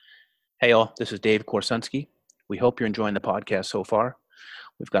Hey all, this is Dave Korsunski. We hope you're enjoying the podcast so far.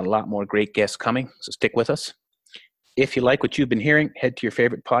 We've got a lot more great guests coming, so stick with us. If you like what you've been hearing, head to your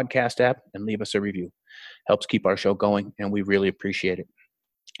favorite podcast app and leave us a review. Helps keep our show going, and we really appreciate it.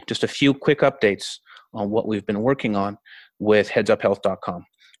 Just a few quick updates on what we've been working on with headsuphealth.com,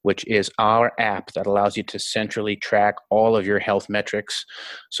 which is our app that allows you to centrally track all of your health metrics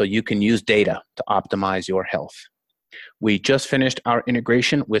so you can use data to optimize your health. We just finished our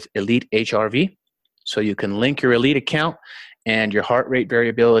integration with Elite HRV, so you can link your Elite account and your heart rate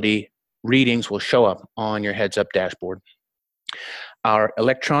variability readings will show up on your Heads Up dashboard. Our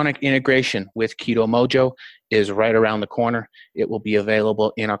electronic integration with Keto Mojo is right around the corner. It will be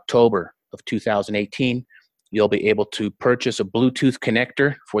available in October of 2018. You'll be able to purchase a Bluetooth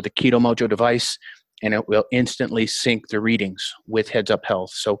connector for the Keto Mojo device, and it will instantly sync the readings with Heads Up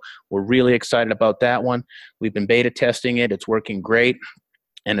Health. So we're really excited about that one. We've been beta testing it. It's working great,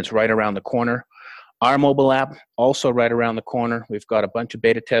 and it's right around the corner. Our mobile app, also right around the corner. We've got a bunch of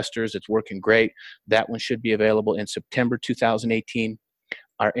beta testers. It's working great. That one should be available in September 2018.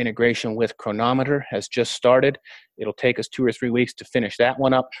 Our integration with Chronometer has just started. It'll take us 2 or 3 weeks to finish that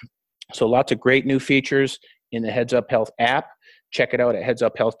one up. So lots of great new features in the Heads Up Health app. Check it out at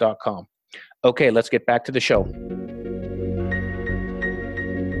headsuphealth.com. Okay, let's get back to the show.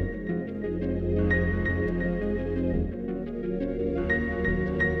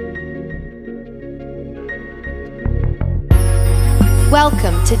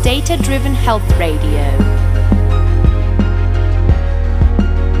 Welcome to Data Driven Health Radio.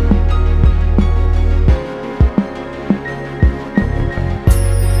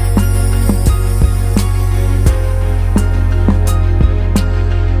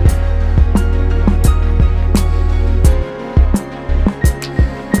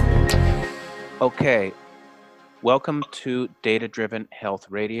 Okay, welcome to Data Driven Health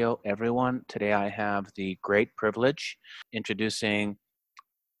Radio, everyone. Today I have the great privilege introducing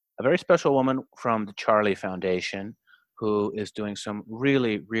a very special woman from the Charlie Foundation who is doing some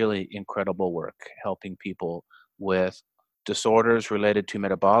really, really incredible work helping people with disorders related to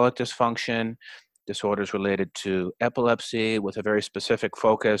metabolic dysfunction, disorders related to epilepsy, with a very specific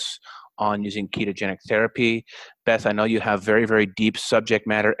focus on using ketogenic therapy. Beth, I know you have very, very deep subject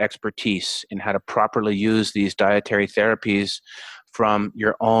matter expertise in how to properly use these dietary therapies from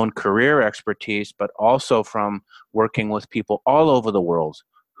your own career expertise, but also from working with people all over the world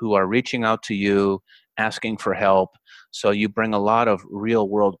who are reaching out to you, asking for help. So you bring a lot of real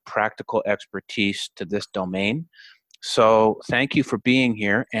world practical expertise to this domain. So thank you for being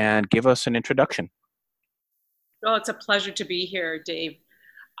here, and give us an introduction. Well, it's a pleasure to be here, Dave.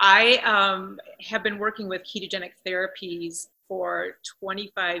 I have been working with ketogenic therapies for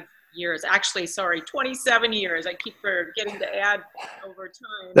 25 years. Actually, 27 years. I keep forgetting to add over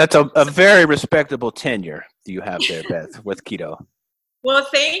time. That's a very respectable tenure you have there, Beth, with keto. Well,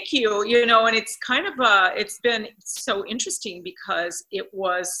 thank you. You know, and it's kind of it's been so interesting because it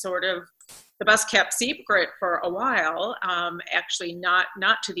was sort of the best kept secret for a while. Actually, not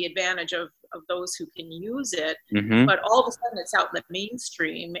to the advantage of those who can use it, but all of a sudden it's out in the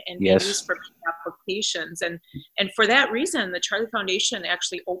mainstream and being used for applications. And for that reason, the Charlie Foundation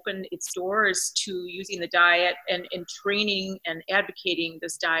actually opened its doors to using the diet and training and advocating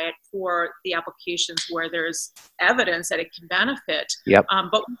this diet for the applications where there's evidence that it can benefit.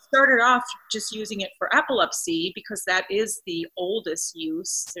 But we started off just using it for epilepsy because that is the oldest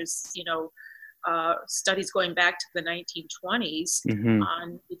use. There's, studies going back to the 1920s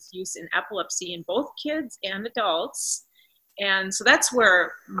on its use in epilepsy in both kids and adults. And so that's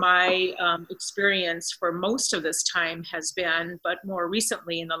where my experience for most of this time has been. But more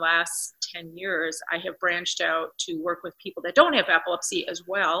recently, in the last 10 years, I have branched out to work with people that don't have epilepsy as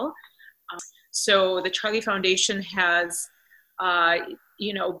well. So the Charlie Foundation has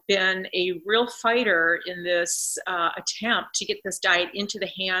been a real fighter in this attempt to get this diet into the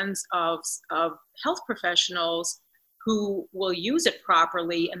hands of health professionals who will use it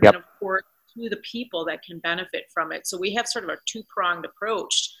properly, and then of course to the people that can benefit from it. So we have sort of a two-pronged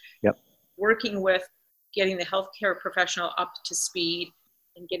approach, working with getting the healthcare professional up to speed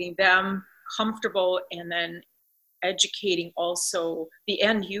and getting them comfortable, and then educating also the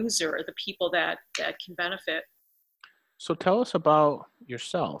end user, the people that can benefit. So tell us about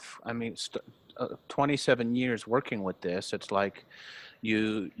yourself. I mean, 27 years working with this. It's like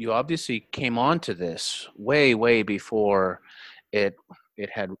you obviously came onto this way, way before it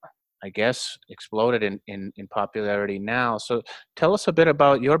had I guess, exploded in popularity now. So tell us a bit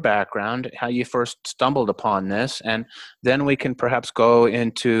about your background, how you first stumbled upon this, and then we can perhaps go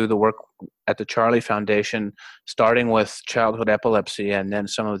into the work at the Charlie Foundation, starting with childhood epilepsy and then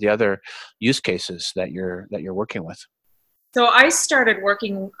some of the other use cases that you're working with. So I started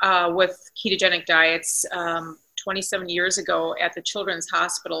working with ketogenic diets 27 years ago at the Children's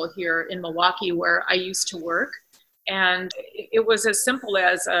Hospital here in Milwaukee, where I used to work. And it was as simple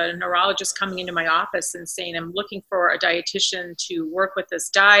as a neurologist coming into my office and saying, I'm looking for a dietitian to work with this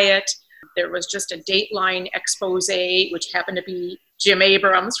diet. There was just a Dateline expose, which happened to be Jim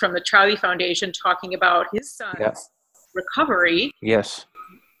Abrams from the Charlie Foundation talking about his son's recovery. Yes.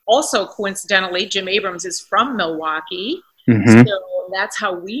 Also, coincidentally, Jim Abrams is from Milwaukee. Mm-hmm. So that's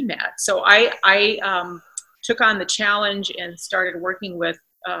how we met. So I took on the challenge and started working with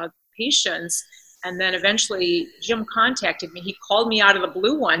patients. And then eventually Jim contacted me. He called me out of the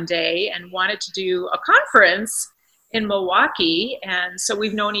blue one day and wanted to do a conference in Milwaukee. And so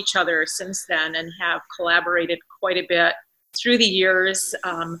we've known each other since then and have collaborated quite a bit through the years.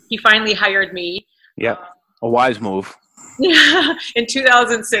 He finally hired me. Yeah, a wise move. Yeah, in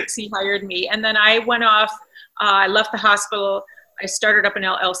 2006, he hired me. And then I went off. I left the hospital. I started up an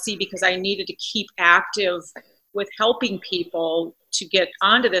LLC because I needed to keep active with helping people to get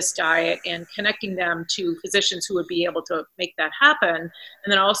onto this diet and connecting them to physicians who would be able to make that happen.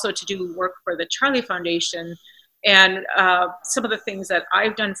 And then also to do work for the Charlie Foundation. And some of the things that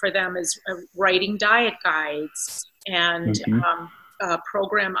I've done for them is writing diet guides and a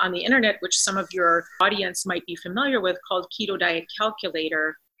program on the internet, which some of your audience might be familiar with, called Keto Diet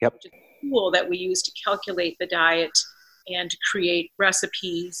Calculator. Yep. Which is a tool that we use to calculate the diet and to create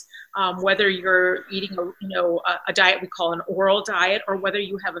recipes, whether you're eating a diet we call an oral diet, or whether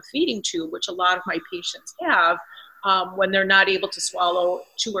you have a feeding tube, which a lot of my patients have. When they're not able to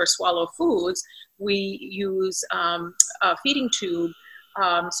chew or swallow foods, we use a feeding tube,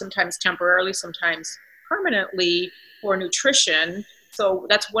 sometimes temporarily, sometimes permanently, for nutrition. So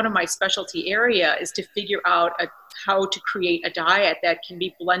that's one of my specialty area, is to figure out how to create a diet that can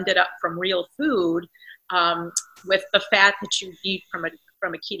be blended up from real food with the fat that you eat from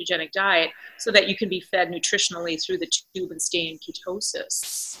a ketogenic diet, so that you can be fed nutritionally through the tube and stay in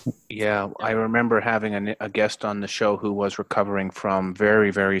ketosis. Yeah, I remember having a guest on the show who was recovering from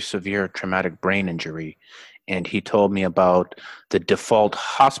very, very severe traumatic brain injury, and he told me about the default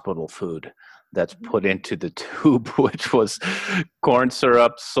hospital food that's put into the tube, which was corn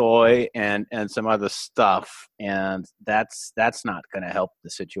syrup, soy, and some other stuff, and that's not going to help the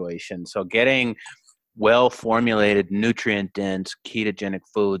situation. So getting well-formulated, nutrient-dense, ketogenic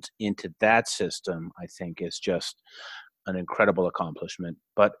foods into that system, I think, is just an incredible accomplishment.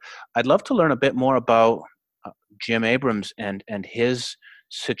 But I'd love to learn a bit more about Jim Abrams and his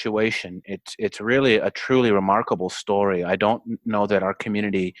situation. It's really a truly remarkable story. I don't know that our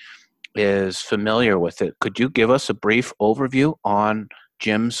community is familiar with it. Could you give us a brief overview on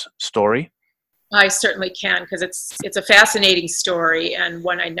Jim's story? I certainly can, because it's a fascinating story and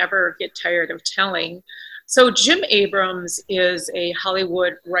one I never get tired of telling. So Jim Abrams is a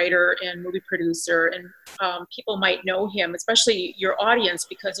Hollywood writer and movie producer, and people might know him, especially your audience,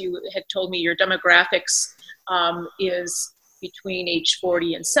 because you had told me your demographics is between age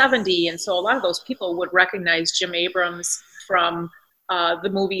 40 and 70, and so a lot of those people would recognize Jim Abrams from the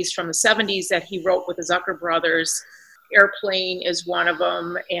movies from the 70s that he wrote with the Zucker brothers. Airplane is one of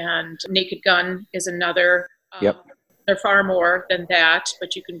them, and Naked Gun is another. Yep. There are far more than that,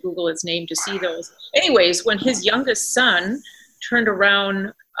 but you can Google his name to see those. Anyways, when his youngest son turned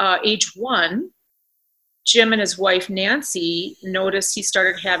around age 1, Jim and his wife Nancy noticed he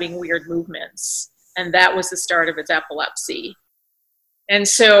started having weird movements, and that was the start of his epilepsy. And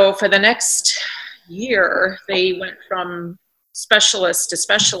so for the next year, they went from specialist to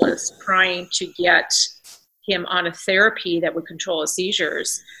specialist trying to get him on a therapy that would control his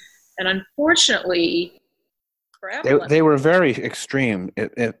seizures. And unfortunately, for epilepsy, they were very extreme.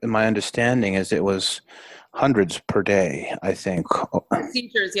 My understanding is it was hundreds per day, I think.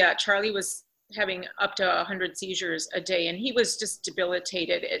 Seizures, yeah. Charlie was having up to 100 seizures a day, and he was just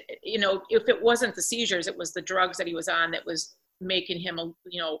debilitated. If it wasn't the seizures, it was the drugs that he was on that was making him,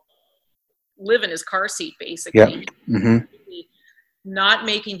 live in his car seat, basically. Yeah. Mm-hmm. Not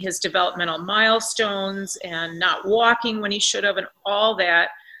making his developmental milestones and not walking when he should have, and all that.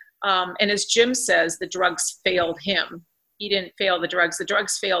 And as Jim says, the drugs failed him. He didn't fail the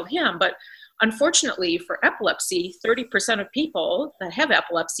drugs failed him. But unfortunately for epilepsy, 30% of people that have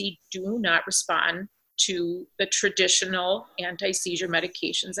epilepsy do not respond to the traditional anti-seizure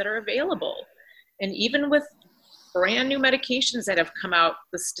medications that are available. And even with brand new medications that have come out,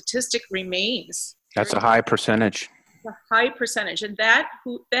 the statistic remains. That's a high percentage. A high percentage. And that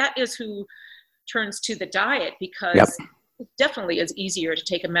is who turns to the diet, because Yep. it definitely is easier to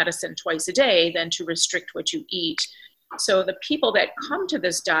take a medicine twice a day than to restrict what you eat. So the people that come to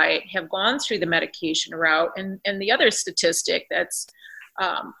this diet have gone through the medication route. And the other statistic that's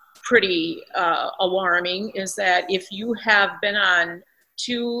pretty alarming is that if you have been on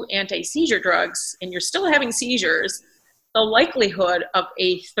 2 anti-seizure drugs and you're still having seizures, the likelihood of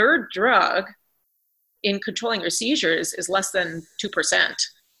a third drug in controlling your seizures is less than 2%.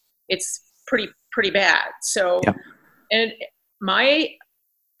 It's pretty bad. So, Yep. And my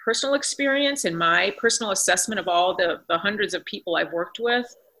personal experience and my personal assessment of all the hundreds of people I've worked with,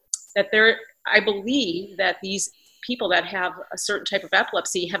 I believe that these people that have a certain type of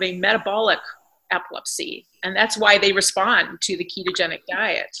epilepsy have a metabolic epilepsy, and that's why they respond to the ketogenic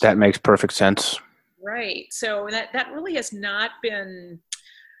diet. That makes perfect sense. Right. So that really has not been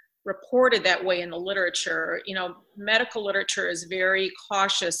reported that way in the literature. Medical literature is very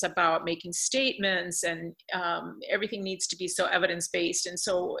cautious about making statements, and everything needs to be so evidence-based.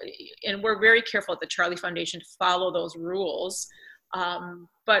 And we're very careful at the Charlie Foundation to follow those rules.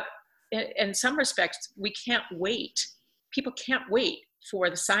 But in some respects, we can't wait. People can't wait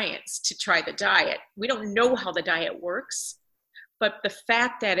for the science to try the diet. We don't know how the diet works, but the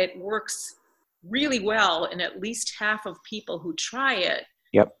fact that it works really well in at least half of people who try it,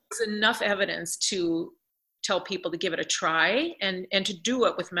 Yep. is enough evidence to tell people to give it a try and to do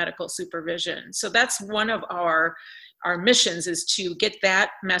it with medical supervision. So that's one of our missions, is to get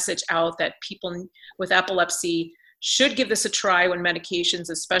that message out that people with epilepsy should give this a try when medications,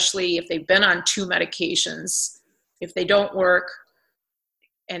 especially if they've been on 2 medications, if they don't work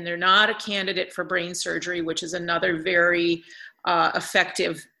and they're not a candidate for brain surgery, which is another very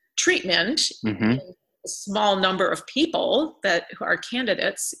effective treatment. Mm-hmm. A small number of people who are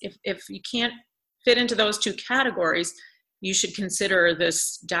candidates. If you can't fit into those 2 categories, you should consider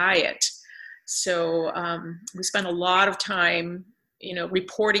this diet. So we spend a lot of time,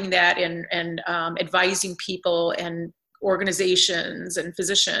 reporting that and advising people and organizations and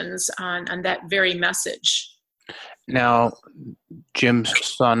physicians on that very message. Now, Jim's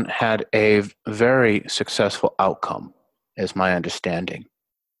son had a very successful outcome, is my understanding.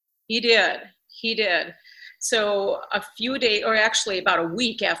 He did. So a few days, or actually about a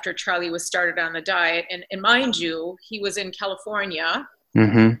week after Charlie was started on the diet, and mind you, he was in California,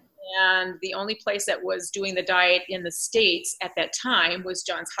 Mm-hmm. and the only place that was doing the diet in the States at that time was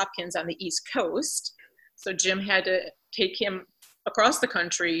Johns Hopkins on the East Coast. So Jim had to take him across the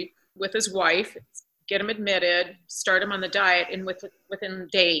country with his wife, get him admitted, start him on the diet, and within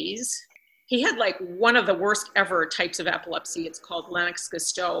days, he had like one of the worst ever types of epilepsy. It's called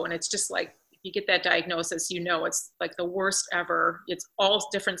Lennox-Gastaut, and it's just like, if you get that diagnosis, it's like the worst ever. It's all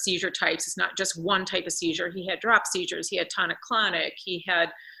different seizure types. It's not just one type of seizure. He had drop seizures. He had tonic-clonic. He had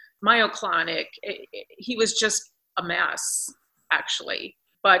myoclonic. He was just a mess, actually.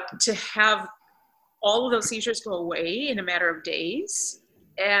 But to have all of those seizures go away in a matter of days,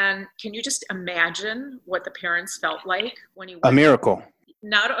 and can you just imagine what the parents felt like when he went? A miracle.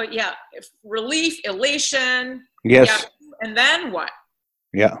 Relief, elation. Yes. Yeah. And then what?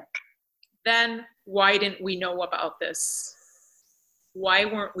 Yeah. Then why didn't we know about this? Why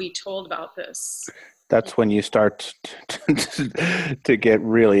weren't we told about this? That's when you start to get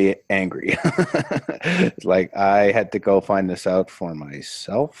really angry. It's like, I had to go find this out for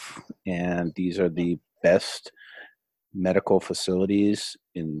myself, and these are the best medical facilities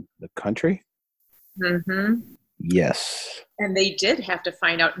in the country. Mm-hmm. Yes. And they did have to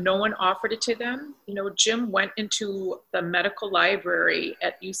find out. No one offered it to them. Jim went into the medical library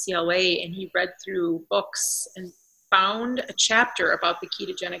at UCLA and he read through books and found a chapter about the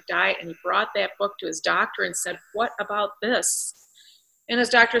ketogenic diet, and he brought that book to his doctor and said, "What about this?" And his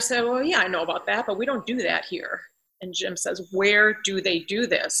doctor said, "Well, yeah, I know about that, but we don't do that here." And Jim says, "Where do they do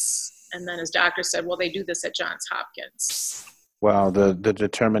this?" And then his doctor said, "Well, they do this at Johns Hopkins." Well, the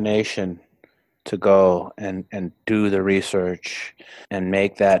determination to go and do the research and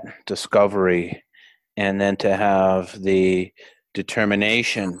make that discovery, and then to have the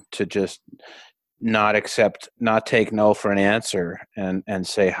determination to just not take no for an answer, and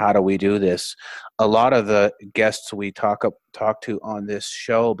say, how do we do this? A lot of the guests we talk to on this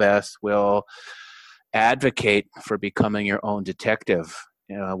show, Beth, will advocate for becoming your own detective.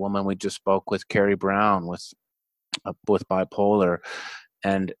 A woman we just spoke with, Carrie Brown, with bipolar,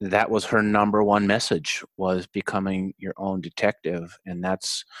 and that was her number one message, was becoming your own detective. And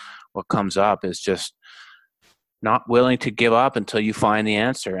that's what comes up, is just not willing to give up until you find the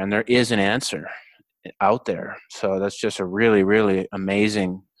answer. And there is an answer. out there. So that's just a really, really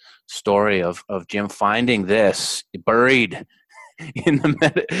amazing story of Jim finding this buried in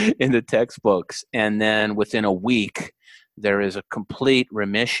the textbooks, and then within a week there is a complete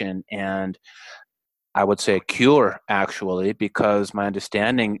remission, and I would say a cure, actually, because my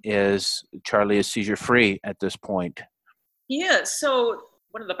understanding is Charlie is seizure free at this point. Yeah, so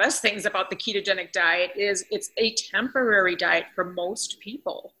one of the best things about the ketogenic diet is it's a temporary diet for most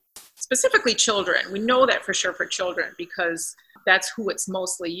people, specifically children. We know that for sure for children because that's who it's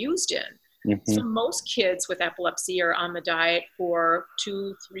mostly used in. Mm-hmm. So most kids with epilepsy are on the diet for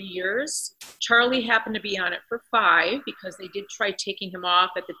 2-3 years. Charlie happened to be on it for 5 because they did try taking him off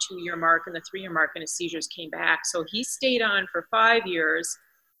at the 2-year mark and the 3-year mark, and his seizures came back. So he stayed on for 5 years.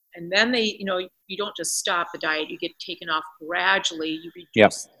 And then you don't just stop the diet, you get taken off gradually, you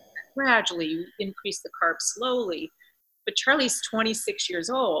reduce gradually, you increase the carbs slowly. But Charlie's 26 years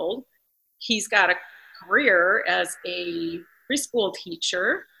old. He's got a career as a preschool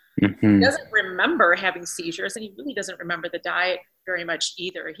teacher. Mm-hmm. He doesn't remember having seizures, and he really doesn't remember the diet very much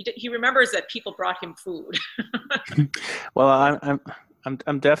either. He remembers that people brought him food. Well,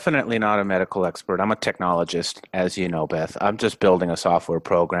 I'm definitely not a medical expert. I'm a technologist, as you know, Beth. I'm just building a software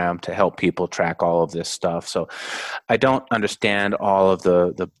program to help people track all of this stuff. So I don't understand all of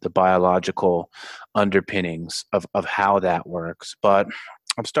the biological underpinnings of how that works. But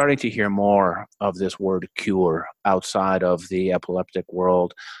I'm starting to hear more of this word cure outside of the epileptic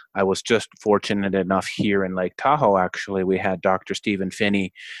world. I was just fortunate enough here in Lake Tahoe, actually, we had Dr. Stephen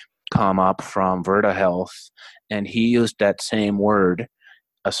Finney come up from Virta Health, and he used that same word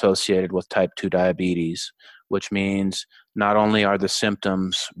associated with type 2 diabetes, which means not only are the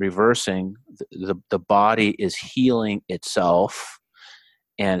symptoms reversing, the body is healing itself.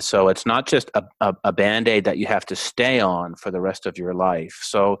 And so it's not just a Band-Aid that you have to stay on for the rest of your life.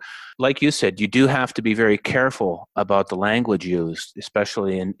 So like you said, you do have to be very careful about the language used,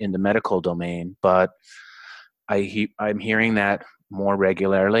 especially in the medical domain. But I'm hearing that more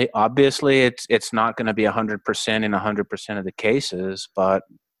regularly. Obviously, it's not going to be 100% in 100% of the cases, but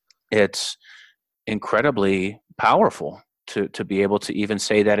it's incredibly powerful to be able to even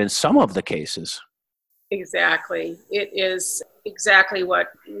say that in some of the cases. Exactly. It is exactly what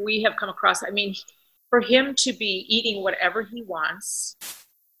we have come across. I mean, for him to be eating whatever he wants,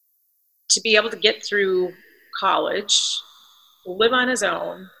 to be able to get through college, live on his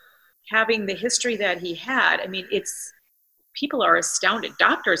own, having the history that he had, I mean, people are astounded.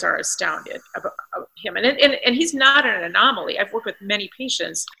 Doctors are astounded about him. And he's not an anomaly. I've worked with many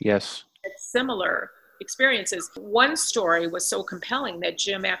patients. Yes. Similar experiences. One story was so compelling that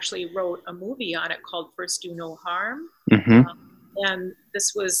Jim actually wrote a movie on it called First Do No Harm. Mm-hmm. And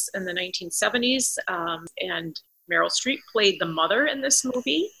this was in the 1970s. And Meryl Streep played the mother in this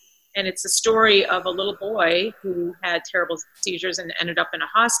movie. And it's a story of a little boy who had terrible seizures and ended up in a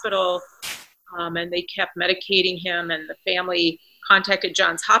hospital. And they kept medicating him, and the family contacted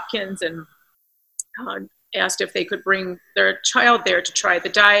Johns Hopkins and asked if they could bring their child there to try the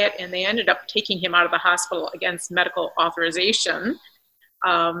diet, and they ended up taking him out of the hospital against medical authorization.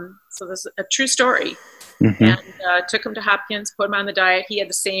 So this is a true story. Mm-hmm. And took him to Hopkins, put him on the diet. He had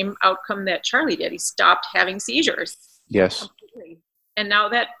the same outcome that Charlie did. He stopped having seizures. Yes. Completely. And now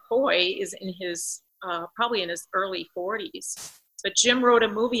that boy is in his, probably in his early 40s. But Jim wrote a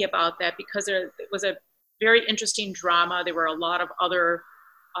movie about that because it was a very interesting drama. There were a lot of other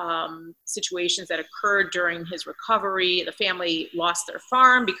situations that occurred during his recovery. The family lost their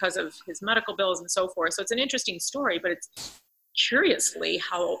farm because of his medical bills and so forth. So it's an interesting story, but it's curiously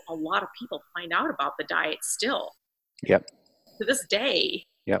how a lot of people find out about the diet still. Yep. To this day.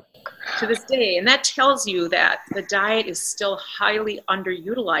 Yep. To this day. And that tells you that the diet is still highly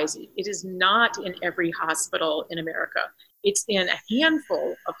underutilized. It is not in every hospital in America. It's in a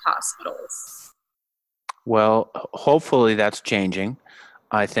handful of hospitals. Well, hopefully that's changing.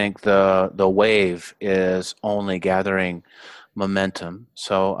 I think the wave is only gathering momentum.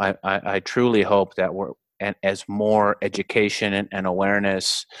 So I truly hope that as more education and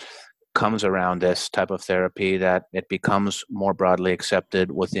awareness comes around this type of therapy, that it becomes more broadly accepted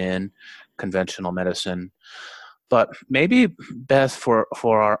within conventional medicine. But maybe, Beth, for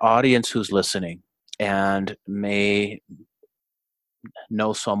our audience who's listening and may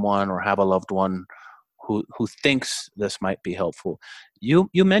know someone or have a loved one who thinks this might be helpful. You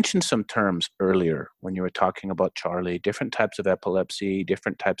mentioned some terms earlier when you were talking about Charlie, different types of epilepsy,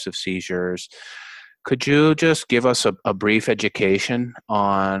 different types of seizures. Could you just give us a brief education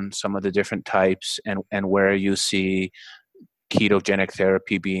on some of the different types and where you see ketogenic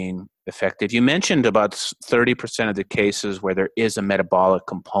therapy being effective? You mentioned about 30% of the cases where there is a metabolic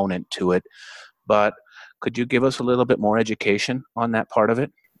component to it, but could you give us a little bit more education on that part of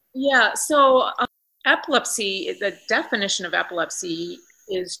it? Yeah, so epilepsy, the definition of epilepsy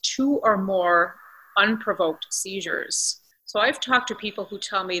is 2 or more unprovoked seizures. So I've talked to people who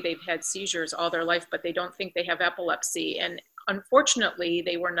tell me they've had seizures all their life, but they don't think they have epilepsy. And unfortunately,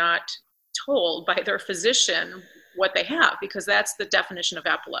 they were not told by their physician what they have, because that's the definition of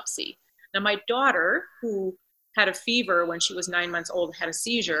epilepsy. Now, my daughter, who had a fever when she was 9 months old, had a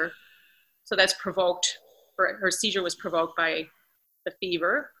seizure. So that's provoked, her seizure was provoked by the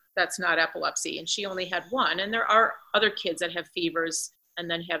fever. That's not epilepsy. And she only had one. And there are other kids that have fevers and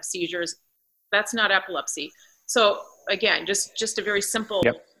then have seizures. That's not epilepsy. So again, just a very simple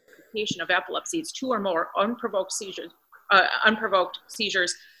definition of epilepsy. It's 2 or more unprovoked seizures,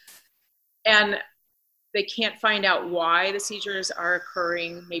 and they can't find out why the seizures are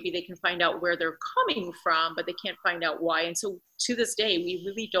occurring. Maybe they can find out where they're coming from, but they can't find out why. And so to this day, we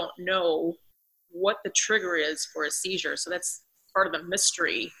really don't know what the trigger is for a seizure. So that's part of the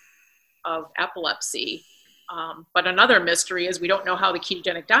mystery of epilepsy. But another mystery is we don't know how the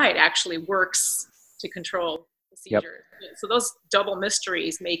ketogenic diet actually works to control the seizure. So those double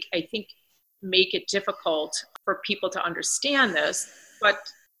mysteries make it difficult for people to understand this. But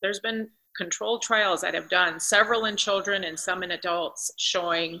there's been controlled trials that have done, several in children and some in adults,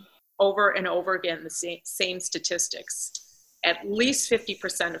 showing over and over again the same statistics. At least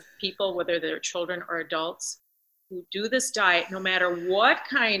 50% of people, whether they're children or adults, who do this diet, no matter what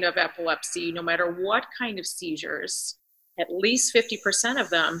kind of epilepsy, no matter what kind of seizures, at least 50% of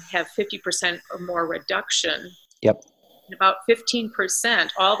them have 50% or more reduction. Yep. And about 15%,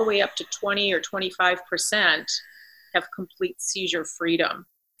 all the way up to 20 or 25%, have complete seizure freedom.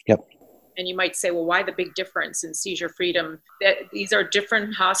 Yep. And you might say, well, why the big difference in seizure freedom? These are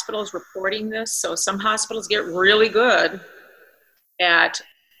different hospitals reporting this. So some hospitals get really good at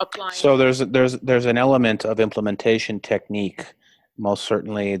applying. So there's an element of implementation technique. Most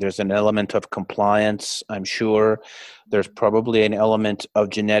certainly there's an element of compliance, I'm sure. There's probably an element of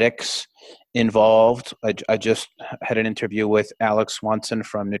genetics involved. I just had an interview with Alex Swanson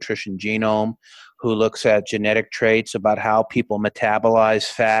from Nutrition Genome, who looks at genetic traits about how people metabolize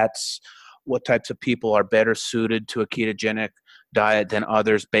fats, what types of people are better suited to a ketogenic diet than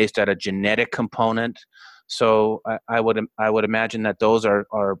others based on a genetic component. So I would imagine that those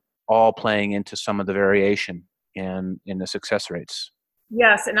are all playing into some of the variation in the success rates.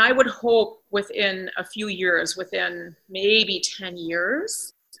 Yes, and I would hope within a few years, within maybe 10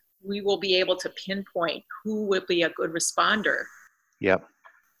 years, we will be able to pinpoint who would be a good responder. Yep.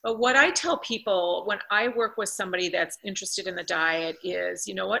 But what I tell people when I work with somebody that's interested in the diet is,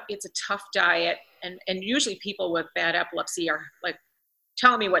 you know what, it's a tough diet. And usually people with bad epilepsy are like,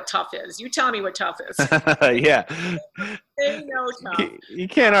 tell me what tough is. You tell me what tough is. Yeah. They know tough. You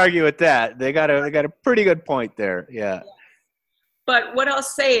can't argue with that. They got a pretty good point there. Yeah. But what I'll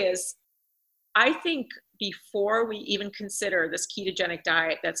say is, I think before we even consider this ketogenic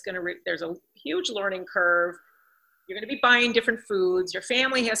diet, there's a huge learning curve. You're going to be buying different foods. Your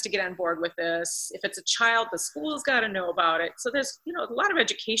family has to get on board with this. If it's a child, the school's got to know about it. So there's, a lot of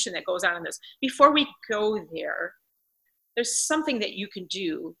education that goes on in this. Before we go there, there's something that you can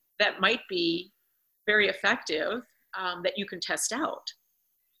do that might be very effective that you can test out.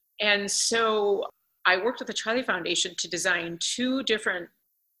 And so I worked with the Charlie Foundation to design 2 different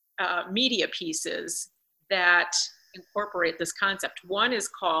media pieces that incorporate this concept. One is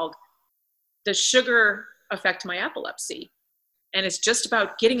called Does Sugar Affect My Epilepsy? And it's just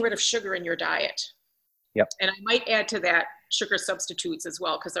about getting rid of sugar in your diet. Yep. And I might add to that sugar substitutes as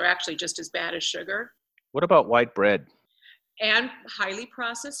well, because they're actually just as bad as sugar. What about white bread? And highly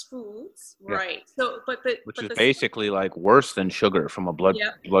processed foods, Yep. Right? So, which is basically like worse than sugar from a blood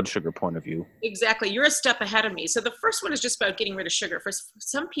sugar point of view. Exactly, you're a step ahead of me. So the first one is just about getting rid of sugar. For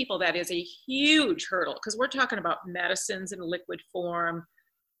some people, that is a huge hurdle because we're talking about medicines in liquid form.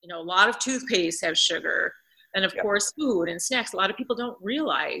 A lot of toothpaste has sugar, and of course, food and snacks. A lot of people don't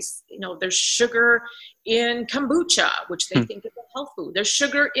realize, there's sugar in kombucha, which they think is a health food. There's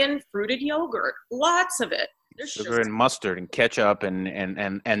sugar in fruited yogurt, lots of it. There's sugar and mustard and ketchup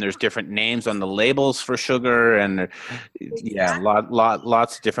and there's different names on the labels for sugar and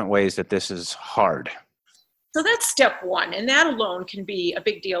lots of different ways that this is hard. So that's step one, and that alone can be a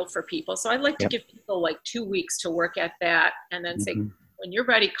big deal for people. So I'd like to give people like 2 weeks to work at that and then say, when you're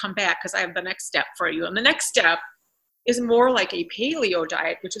ready, come back because I have the next step for you. And the next step is more like a paleo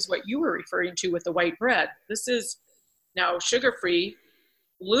diet, which is what you were referring to with the white bread. This is now sugar-free,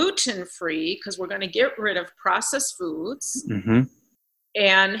 gluten-free, because we're going to get rid of processed foods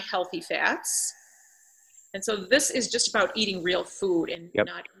and healthy fats. And so this is just about eating real food and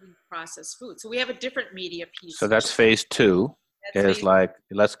not eating processed food. So we have a different media piece. So that's phase 2. That's phase Like,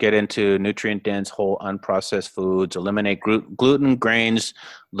 let's get into nutrient dense, whole, unprocessed foods, eliminate gluten, grains,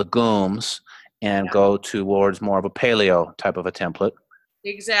 legumes, and go towards more of a paleo type of a template.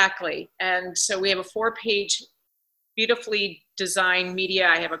 Exactly. And so we have a 4-page, beautifully designed media.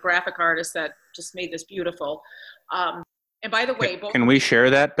 I have a graphic artist that just made this beautiful. And by the way, can we share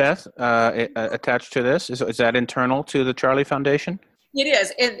that, Beth, attached to this? Is that internal to the Charlie Foundation? It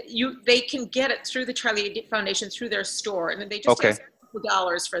is, and they can get it through the Charlie Foundation through their store, and then they just ask a couple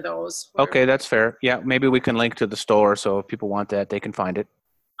dollars for those. Okay, that's fair. Yeah, maybe we can link to the store, so if people want that, they can find it.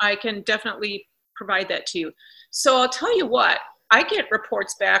 I can definitely provide that to you. So I'll tell you what, I get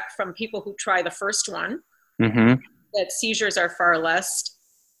reports back from people who try the first one that seizures are far less,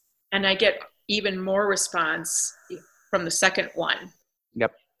 and I get even more response from the second one.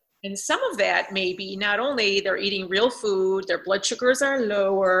 Yep. And some of that may be not only they're eating real food, their blood sugars are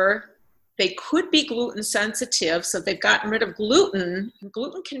lower, they could be gluten sensitive, so they've gotten rid of gluten.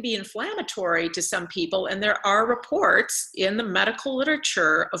 Gluten can be inflammatory to some people, and there are reports in the medical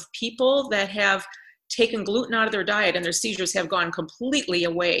literature of people that have taken gluten out of their diet and their seizures have gone completely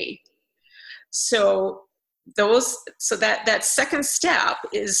away. So that second step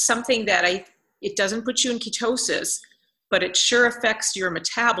is something that it doesn't put you in ketosis, but it sure affects your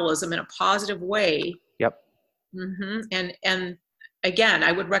metabolism in a positive way. Yep. And again,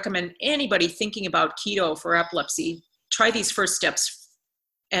 I would recommend anybody thinking about keto for epilepsy, try these first steps.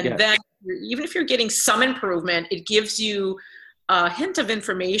 And then even if you're getting some improvement, it gives you a hint of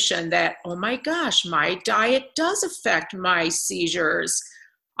information that, oh my gosh, my diet does affect my seizures.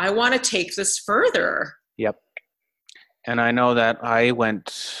 I want to take this further. Yep. And I know that I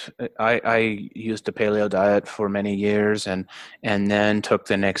used the paleo diet for many years and then took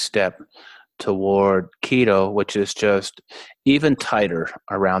the next step toward keto, which is just even tighter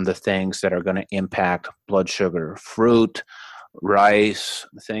around the things that are going to impact blood sugar, fruit, rice,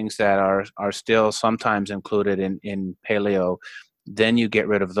 things that are still sometimes included in paleo. Then you get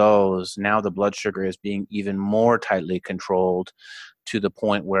rid of those. Now the blood sugar is being even more tightly controlled to the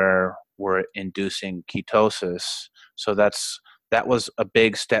point where we're inducing ketosis. So that was a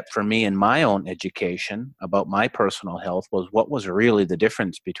big step for me in my own education about my personal health, was what was really the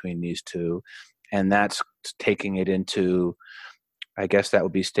difference between these two. And that's taking it into, I guess that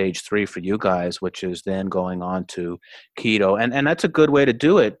would be stage 3 for you guys, which is then going on to keto. And that's a good way to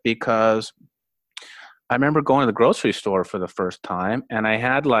do it, because I remember going to the grocery store for the first time and I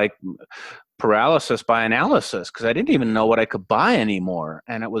had like paralysis by analysis because I didn't even know what I could buy anymore.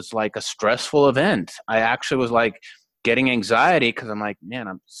 And it was like a stressful event. I actually was like getting anxiety because I'm like, man,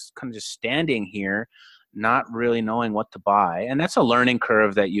 I'm kind of just standing here, not really knowing what to buy. And that's a learning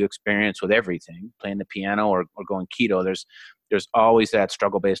curve that you experience with everything, playing the piano or going keto. There's always that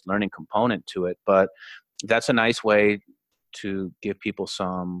struggle-based learning component to it. But that's a nice way to give people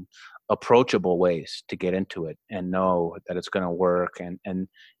some approachable ways to get into it and know that it's going to work. And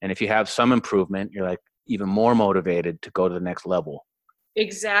if you have some improvement, you're like even more motivated to go to the next level.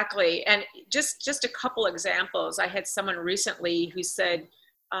 Exactly. And just a couple examples. I had someone recently who said,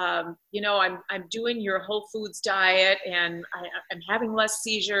 I'm doing your whole foods diet and I'm having less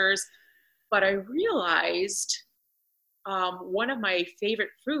seizures, but I realized one of my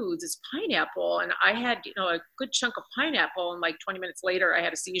favorite foods is pineapple. And I had, a good chunk of pineapple, and like 20 minutes later, I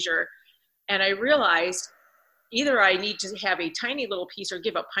had a seizure. And I realized either I need to have a tiny little piece or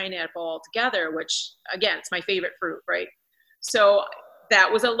give up pineapple altogether, which again, it's my favorite fruit, right? So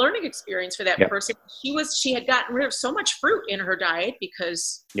that was a learning experience for that person. She had gotten rid of so much fruit in her diet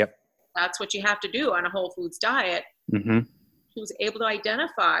because that's what you have to do on a whole foods diet. Mm-hmm. She was able to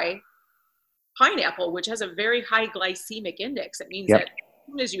identify pineapple, which has a very high glycemic index. It means that as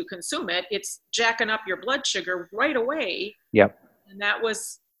soon as you consume it, it's jacking up your blood sugar right away. Yep. And that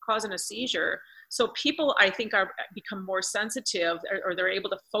was causing a seizure. So people, I think, become more sensitive, or they're able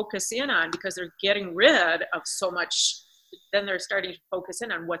to focus in on, because they're getting rid of so much. Then they're starting to focus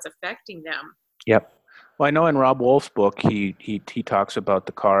in on what's affecting them. Yep. Well, I know in Rob Wolf's book, he talks about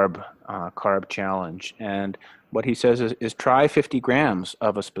the carb challenge, and what he says is try 50 grams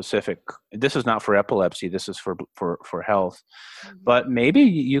of a specific. This is not for epilepsy. This is for health, but maybe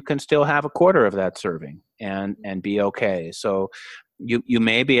you can still have a quarter of that serving and be okay. So you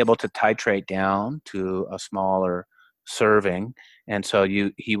may be able to titrate down to a smaller serving. And so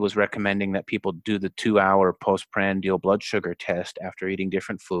he was recommending that people do the 2-hour postprandial blood sugar test after eating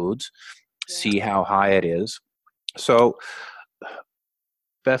different foods, see how high it is. So,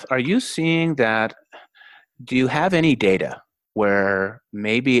 Beth, are you seeing that? Do you have any data where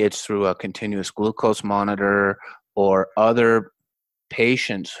maybe it's through a continuous glucose monitor or other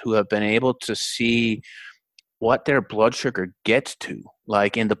patients who have been able to see what their blood sugar gets to.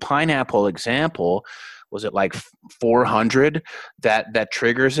 Like in the pineapple example, was it like 400 that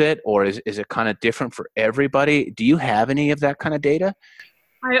triggers it, or is it kind of different for everybody? Do you have any of that kind of data?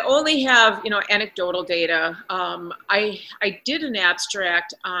 I only have, anecdotal data. I did an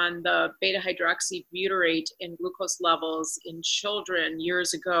abstract on the beta hydroxybutyrate and glucose levels in children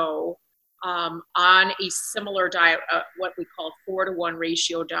years ago, on a similar diet, what we call 4-to-1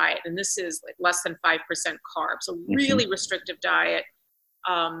 ratio diet, and this is like less than 5% carbs, so really restrictive diet.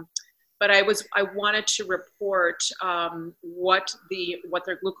 But I wanted to report what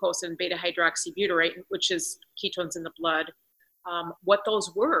their glucose and beta hydroxybutyrate, which is ketones in the blood, what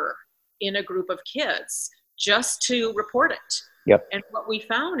those were in a group of kids, just to report it. Yep. And what we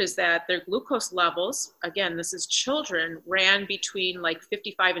found is that their glucose levels, again, this is children, ran between like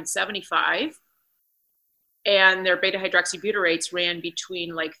 55 and 75, and their beta hydroxybutyrates ran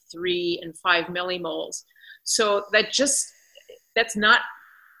between like 3 and 5 millimoles. So that's not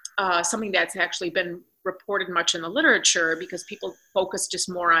something that's actually been reported much in the literature, because people focus just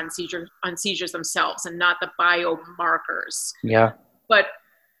more on seizures themselves and not the biomarkers. Yeah. But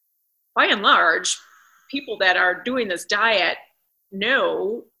by and large, people that are doing this diet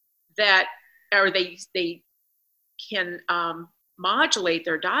know that, or they can modulate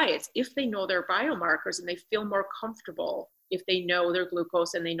their diets if they know their biomarkers, and they feel more comfortable if they know their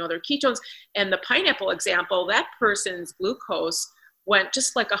glucose and they know their ketones. And the pineapple example, that person's glucose went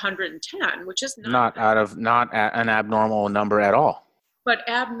just like 110, which is not an abnormal number at all, but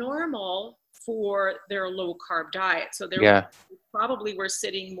abnormal for their low carb diet. So probably were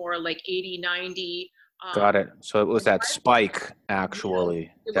sitting more like 80, 90. Got it. So it was that spike,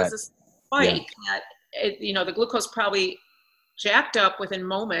 actually. It was a spike that, the glucose probably jacked up within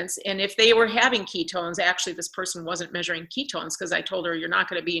moments. And if they were having ketones, actually this person wasn't measuring ketones, because I told her, you're not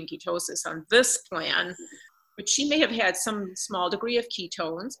going to be in ketosis on this plan. But she may have had some small degree of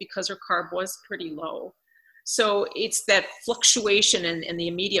ketones because her carb was pretty low. So it's that fluctuation and the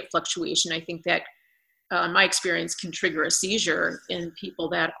immediate fluctuation, I think, that my experience can trigger a seizure in people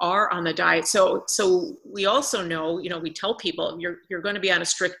that are on the diet. So we also know, we tell people, you're going to be on a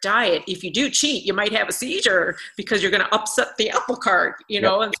strict diet. If you do cheat, you might have a seizure because you're going to upset the apple cart, and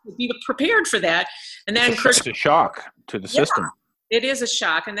so be prepared for that. And that encourages It is a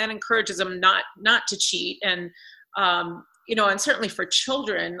shock, and that encourages them not to cheat. And and certainly for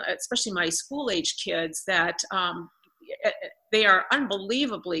children, especially my school age kids, that they are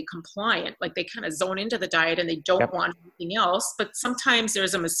unbelievably compliant. Like they kind of zone into the diet and they don't want anything else. But sometimes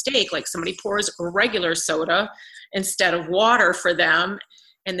there's a mistake, like somebody pours a regular soda instead of water for them,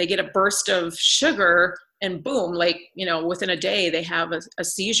 and they get a burst of sugar, and boom, within a day they have a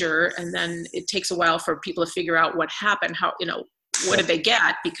seizure. And then it takes a while for people to figure out what happened, how, what did they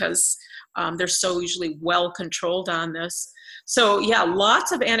get, because they're so usually well controlled on this. So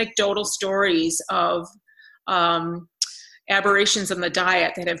lots of anecdotal stories of aberrations in the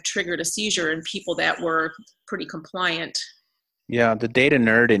diet that have triggered a seizure in people that were pretty compliant. Yeah, the data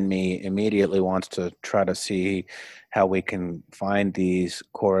nerd in me immediately wants to try to see how we can find these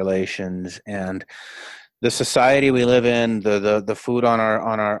correlations. And the society we live in, the food on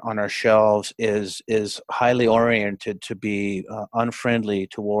our shelves is highly oriented to be unfriendly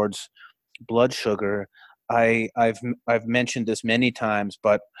towards blood sugar. I've mentioned this many times,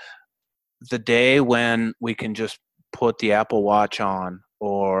 but the day when we can just put the Apple Watch on,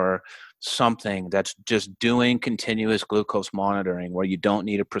 or something that's just doing continuous glucose monitoring, where you don't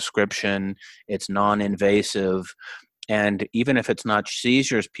need a prescription, it's non-invasive, and even if it's not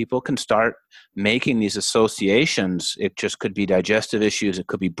seizures, people can start making these associations. It just could be digestive issues, it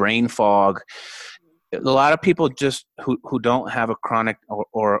could be brain fog. A lot of people just who don't have a chronic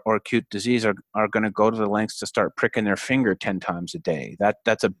or acute disease are going to go to the lengths to start pricking their finger 10 times a day.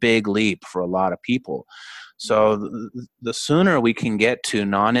 That's a big leap for a lot of people. So the sooner we can get to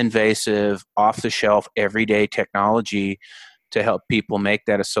non-invasive, off-the-shelf, everyday technology to help people make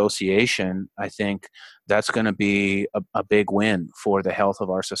that association, I think that's going to be a big win for the health of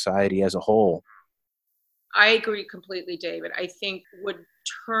our society as a whole. I agree completely, David. I think would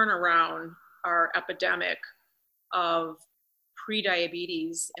turn around our epidemic of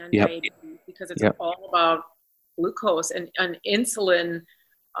prediabetes and diabetes, because it's all about glucose and insulin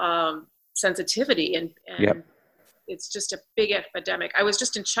sensitivity, and it's just a big epidemic. I was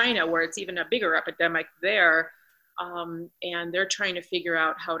just in China, where it's even a bigger epidemic there, and they're trying to figure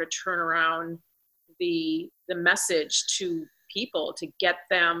out how to turn around the message to people to get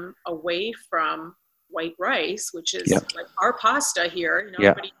them away from white rice, which is like our pasta here.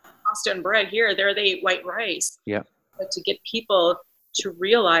 Everybody eats pasta and bread here. There they eat white rice. Yeah. But to get people to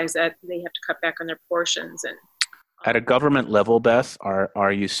realize that they have to cut back on their portions. And at a government level, Beth,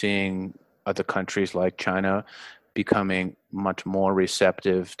 are you seeing other countries like China becoming much more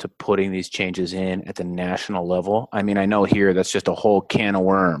receptive to putting these changes in at the national level? I mean, I know here that's just a whole can of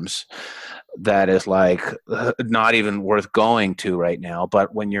worms that is like not even worth going to right now.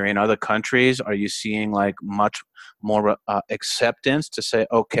 But when you're in other countries, are you seeing like much more acceptance to say,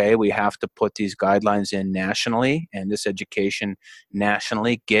 okay, we have to put these guidelines in nationally and this education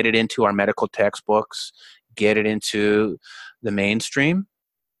nationally, get it into our medical textbooks, get it into the mainstream?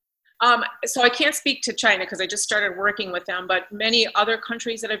 So I can't speak to China because I just started working with them, but many other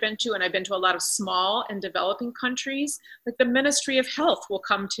countries that I've been to, and I've been to a lot of small and developing countries, like the Ministry of Health will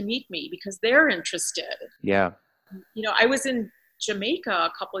come to meet me because they're interested. Yeah. You know, I was in Jamaica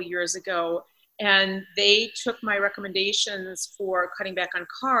a couple of years ago, and they took my recommendations for cutting back on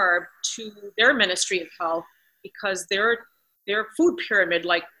carb to their Ministry of Health because their food pyramid,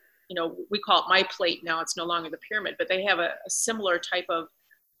 like, you know, we call it My Plate now, it's no longer the pyramid, but they have a similar type of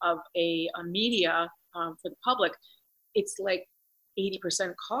a media for the public. It's like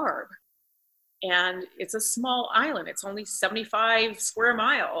 80% carb, and it's a small island. It's only 75 square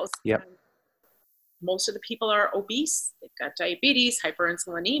miles. Yep. And most of the people are obese. They've got diabetes,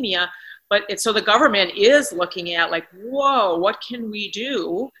 hyperinsulinemia, so the government is looking at like, whoa, what can we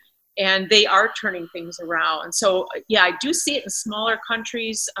do? And they are turning things around. So yeah, I do see it in smaller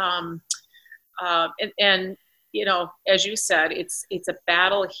countries, and you know, as you said, it's a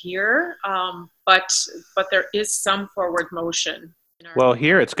battle here, but there is some forward motion. Well,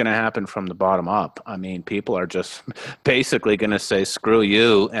 here it's going to happen from the bottom up. I mean, people are just basically going to say, screw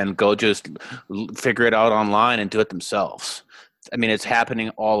you, and go just figure it out online and do it themselves. I mean, it's happening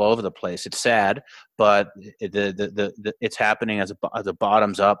all over the place. It's sad, but it's happening as a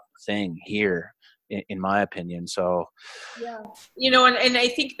bottoms up thing here, in my opinion. So, yeah, you know, and I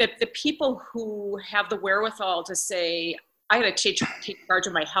think that the people who have the wherewithal to say, I got to take charge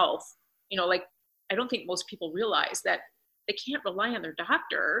of my health, you know, like, I don't think most people realize that they can't rely on their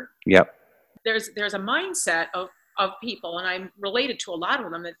doctor. Yep. There's a mindset of people, and I'm related to a lot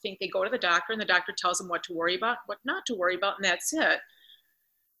of them, that think they go to the doctor and the doctor tells them what to worry about, what not to worry about, and that's it.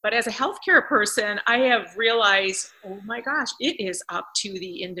 But as a healthcare person, I have realized, oh my gosh, it is up to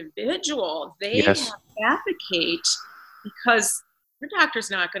the individual. They have to advocate, because your doctor's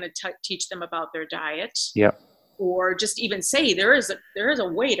not going to teach them about their diet. Yep. Or just even say there is a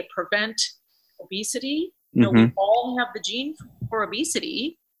way to prevent obesity. You know, we all have the gene for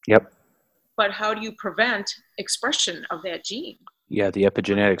obesity. Yep. But how do you prevent expression of that gene? Yeah, the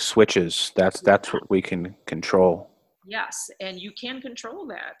epigenetic switches. That's what we can control. Yes, and you can control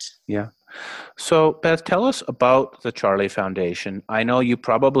that. Yeah. So, Beth, tell us about the Charlie Foundation. I know you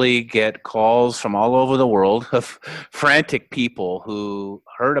probably get calls from all over the world of frantic people who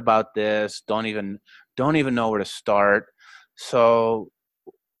heard about this, don't even know where to start. So,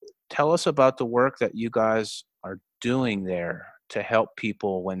 tell us about the work that you guys are doing there to help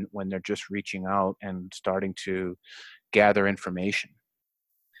people when they're just reaching out and starting to gather information.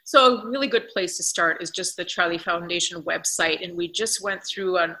 So a really good place to start is just the Charlie Foundation website. And we just went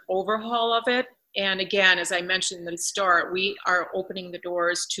through an overhaul of it. And again, as I mentioned at the start, we are opening the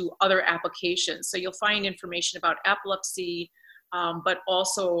doors to other applications. So you'll find information about epilepsy, but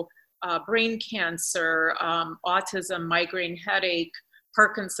also brain cancer, autism, migraine headache,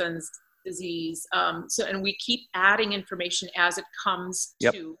 Parkinson's disease. And we keep adding information as it comes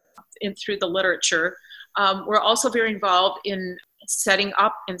through the literature. We're also very involved in setting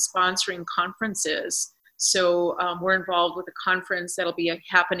up and sponsoring conferences. So we're involved with a conference that'll be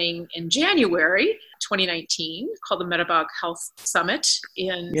happening in January 2019 called the Metabolic Health Summit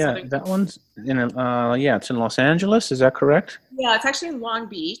in that one's in it's in Los Angeles. Is that correct? Yeah, it's actually in Long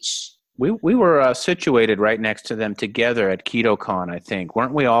Beach. We were situated right next to them together at KetoCon, I think.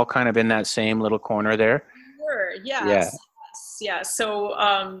 Weren't we all kind of in that same little corner there? We were, yes. Yeah.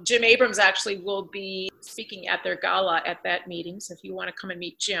 So Jim Abrams actually will be speaking at their gala at that meeting. So if you want to come and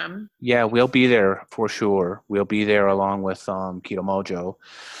meet Jim. Yeah, we'll be there for sure. We'll be there along with Keto Mojo,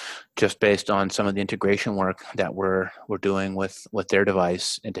 just based on some of the integration work that we're doing with their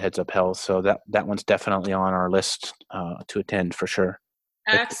device into Heads Up Health. So that one's definitely on our list to attend for sure.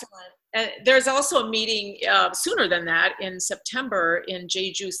 Excellent. And there's also a meeting sooner than that in September in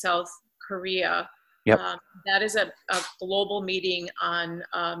Jeju, South Korea. Yep. That is a global meeting on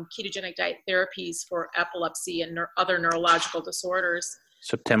ketogenic diet therapies for epilepsy and other neurological disorders.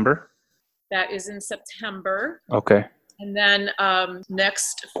 September? That is in September. Okay. And then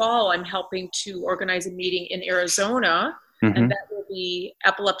next fall, I'm helping to organize a meeting in Arizona, and that will be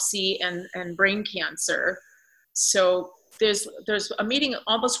epilepsy and brain cancer. So there's a meeting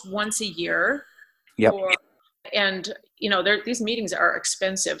almost once a year. Yep. And these meetings are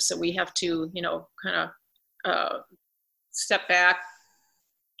expensive, so we have to kind of step back,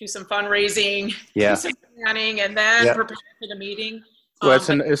 do some fundraising, do some planning, and then prepare for the meeting. Well,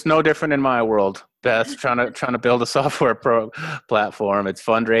 it's no different in my world, Beth. Trying to build a software platform. It's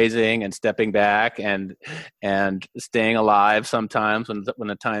fundraising and stepping back and staying alive sometimes when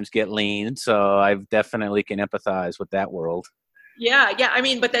the times get lean. So I definitely can empathize with that world. Yeah. I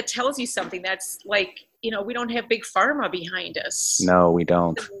mean, but that tells you something. That's like, we don't have big pharma behind us. No, we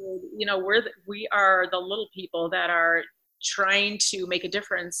don't. We are the little people that are trying to make a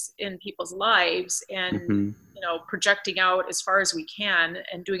difference in people's lives and projecting out as far as we can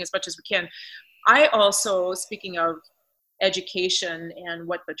and doing as much as we can. I also, speaking of education and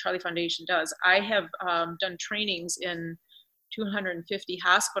what the Charlie Foundation does, I have done trainings in 250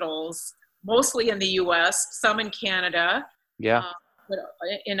 hospitals, mostly in the US, some in Canada, but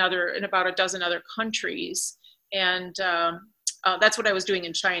in about a dozen other countries. And that's what I was doing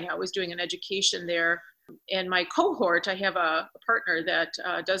in China. I was doing an education there. And my cohort, I have a partner that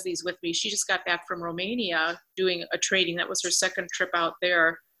does these with me. She just got back from Romania doing a training. That was her second trip out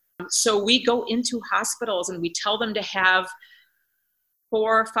there. So we go into hospitals and we tell them to have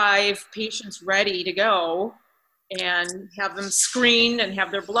 4 or 5 patients ready to go and have them screened and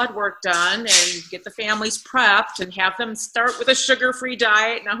have their blood work done and get the families prepped and have them start with a sugar-free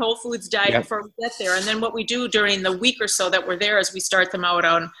diet and a whole foods diet before we get there. And then what we do during the week or so that we're there is we start them out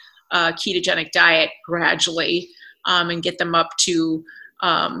on ketogenic diet gradually and get them up to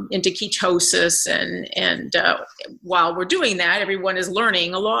into ketosis. And while we're doing that, everyone is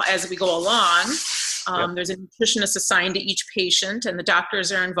learning as we go along. There's a nutritionist assigned to each patient, and the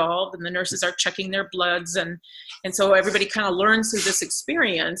doctors are involved, and the nurses are checking their bloods, and so everybody kind of learns through this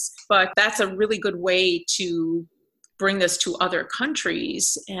experience. But that's a really good way to bring this to other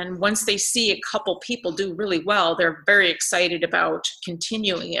countries. And once they see a couple people do really well, they're very excited about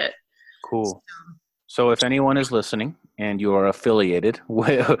continuing it. Cool. So if anyone is listening and you are affiliated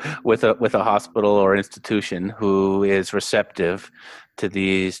with a hospital or institution who is receptive to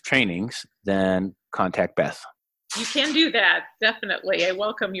these trainings, then contact Beth. You can do that, definitely. I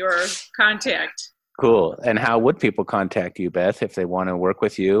welcome your contact. Cool. And how would people contact you, Beth, if they want to work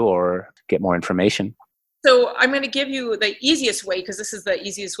with you or get more information? So I'm going to give you the easiest way, because this is the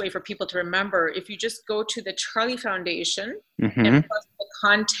easiest way for people to remember. If you just go to the Charlie Foundation and press the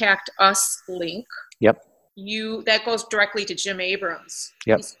Contact Us link, that goes directly to Jim Abrams.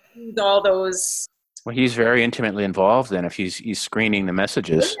 He's all those. Well, he's very intimately involved then if he's screening the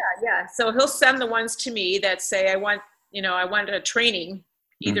messages. Yeah. So he'll send the ones to me that say, I want a training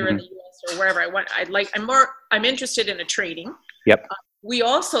either in the US or wherever I'm interested in a training. We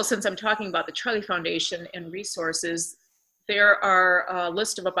also, since I'm talking about the Charlie Foundation and resources, there are a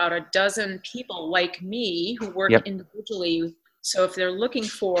list of about a dozen people like me who work individually. So if they're looking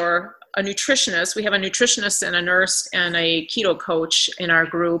for a nutritionist, we have a nutritionist and a nurse and a keto coach in our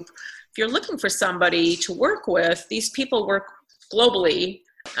group. If you're looking for somebody to work with, these people work globally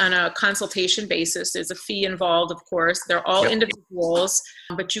on a consultation basis. There's a fee involved, of course. They're all individuals,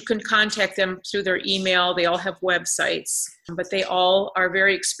 but you can contact them through their email. They all have websites, but they all are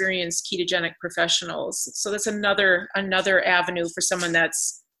very experienced ketogenic professionals. So that's another avenue for someone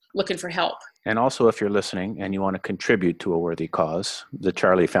that's looking for help. And also, if you're listening and you want to contribute to a worthy cause, the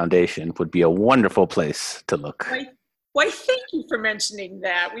Charlie Foundation would be a wonderful place to look. Why, thank you for mentioning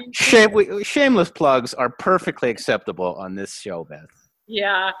that. Shameless plugs are perfectly acceptable on this show, Beth.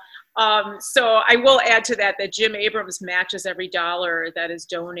 Yeah. So I will add to that Jim Abrams matches every dollar that is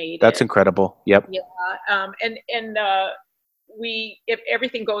donated. That's incredible. Yep. Yeah. If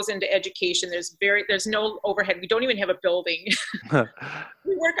everything goes into education, there's no overhead. We don't even have a building.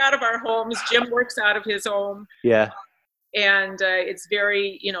 We work out of our homes. Jim works out of his home. Yeah. And it's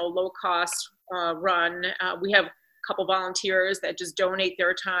very, low cost run. We have a couple volunteers that just donate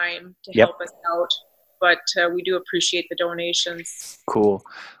their time to help us out. But we do appreciate the donations. Cool.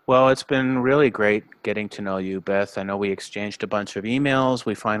 Well, it's been really great getting to know you, Beth. I know we exchanged a bunch of emails.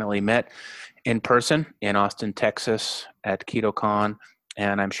 We finally met in person in Austin, Texas at KetoCon.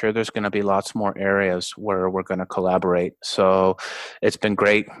 And I'm sure there's going to be lots more areas where we're going to collaborate. So it's been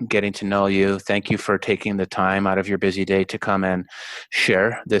great getting to know you. Thank you for taking the time out of your busy day to come and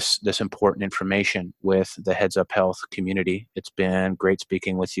share this important information with the Heads Up Health community. It's been great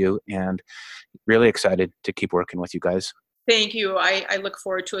speaking with you and really excited to keep working with you guys. Thank you. I look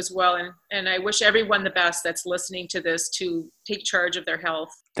forward to as well. And I wish everyone the best that's listening to this to take charge of their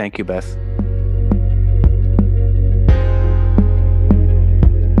health. Thank you, Beth.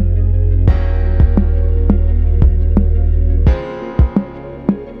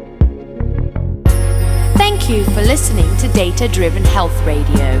 for listening to Data Driven Health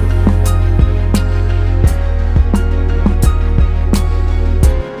Radio.